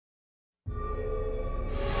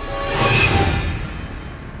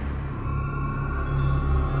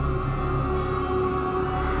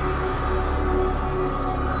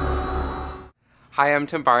Hi, I'm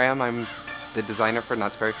Tim Barham. I'm the designer for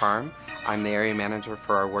Knott's Berry Farm. I'm the area manager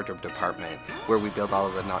for our wardrobe department, where we build all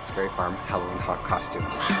of the Knott's Berry Farm Halloween Haunt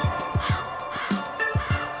costumes.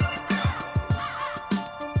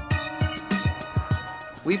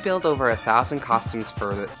 We build over 1,000 costumes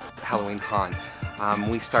for the Halloween Haunt.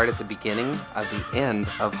 We start at the beginning of the end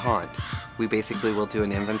of Haunt. We basically will do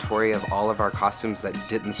an inventory of all of our costumes that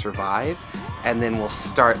didn't survive, and then we'll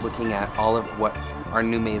start looking at all of what our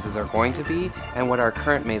new mazes are going to be and what our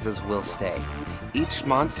current mazes will stay. Each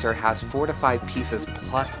monster has 4 to 5 pieces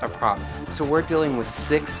plus a prop, so we're dealing with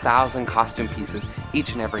 6,000 costume pieces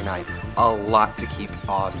each and every night. A lot to keep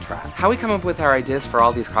on track. How we come up with our ideas for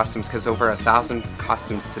all these costumes, because over 1,000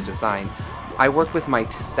 costumes to design, I work with my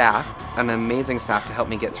staff, an amazing staff, to help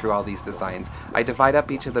me get through all these designs. I divide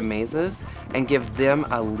up each of the mazes and give them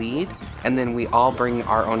a lead, and then we all bring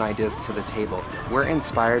our own ideas to the table. We're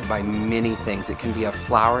inspired by many things. It can be a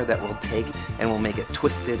flower that we'll take and we'll make it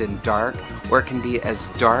twisted and dark, or it can be as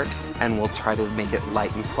dark and we'll try to make it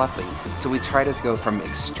light and fluffy. So we try to go from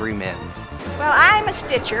extreme ends. Well, I'm a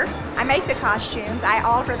stitcher. I make the costumes. I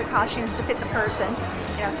alter the costumes to fit the person,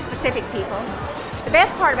 specific people. The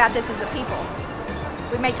best part about this is the people.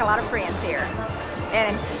 We make a lot of friends here.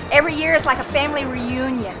 And every year is like a family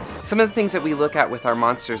reunion. Some of the things that we look at with our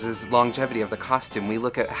monsters is longevity of the costume. We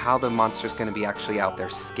look at how the monster's going to be actually out there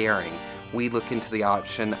scaring. We look into the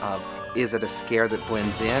option of, is it a scare that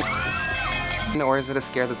blends in? Or is it a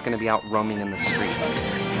scare that's going to be out roaming in the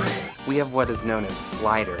street? We have what is known as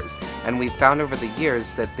sliders, and we've found over the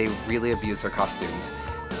years that they really abuse their costumes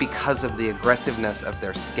because of the aggressiveness of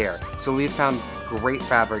their scare. So we've found great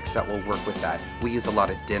fabrics that will work with that. We use a lot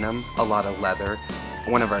of denim, a lot of leather.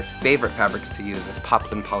 One of our favorite fabrics to use is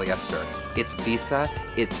poplin polyester. It's Visa,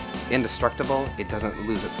 it's indestructible, it doesn't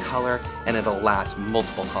lose its color, and it'll last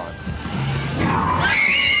multiple haunts.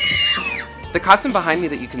 The costume behind me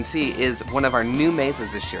that you can see is one of our new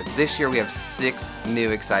mazes this year. This year we have 6 new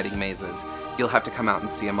exciting mazes. You'll have to come out and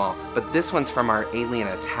see them all. But this one's from our Alien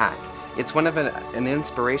Attack. It's one of an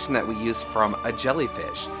inspiration that we used from a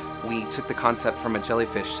jellyfish. We took the concept from a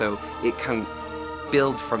jellyfish, so it can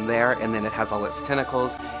build from there, and then it has all its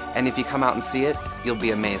tentacles. And if you come out and see it, you'll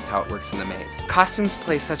be amazed how it works in the maze. Costumes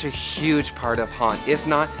play such a huge part of Haunt. If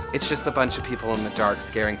not, it's just a bunch of people in the dark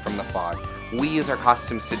scaring from the fog. We use our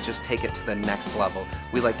costumes to just take it to the next level.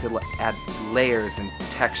 We like to add layers and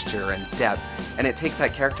texture and depth, and it takes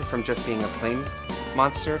that character from just being a plain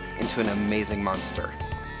monster into an amazing monster.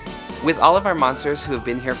 With all of our monsters who have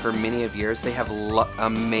been here for many of years, they have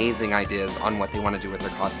amazing ideas on what they want to do with their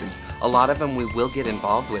costumes. A lot of them we will get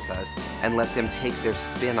involved with us and let them take their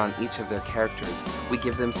spin on each of their characters. We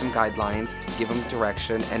give them some guidelines, give them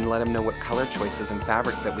direction, and let them know what color choices and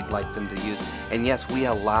fabric that we'd like them to use. And yes, we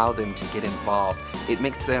allow them to get involved. It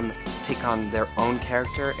makes them take on their own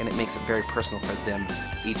character, and it makes it very personal for them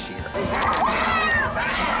each year.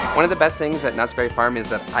 One of the best things at Knott's Berry Farm is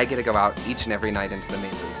that I get to go out each and every night into the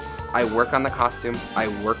mazes. I work on the costume, I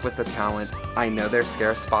work with the talent, I know their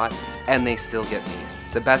scare spot, and they still get me.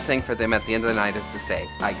 The best thing for them at the end of the night is to say,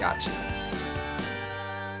 I got you.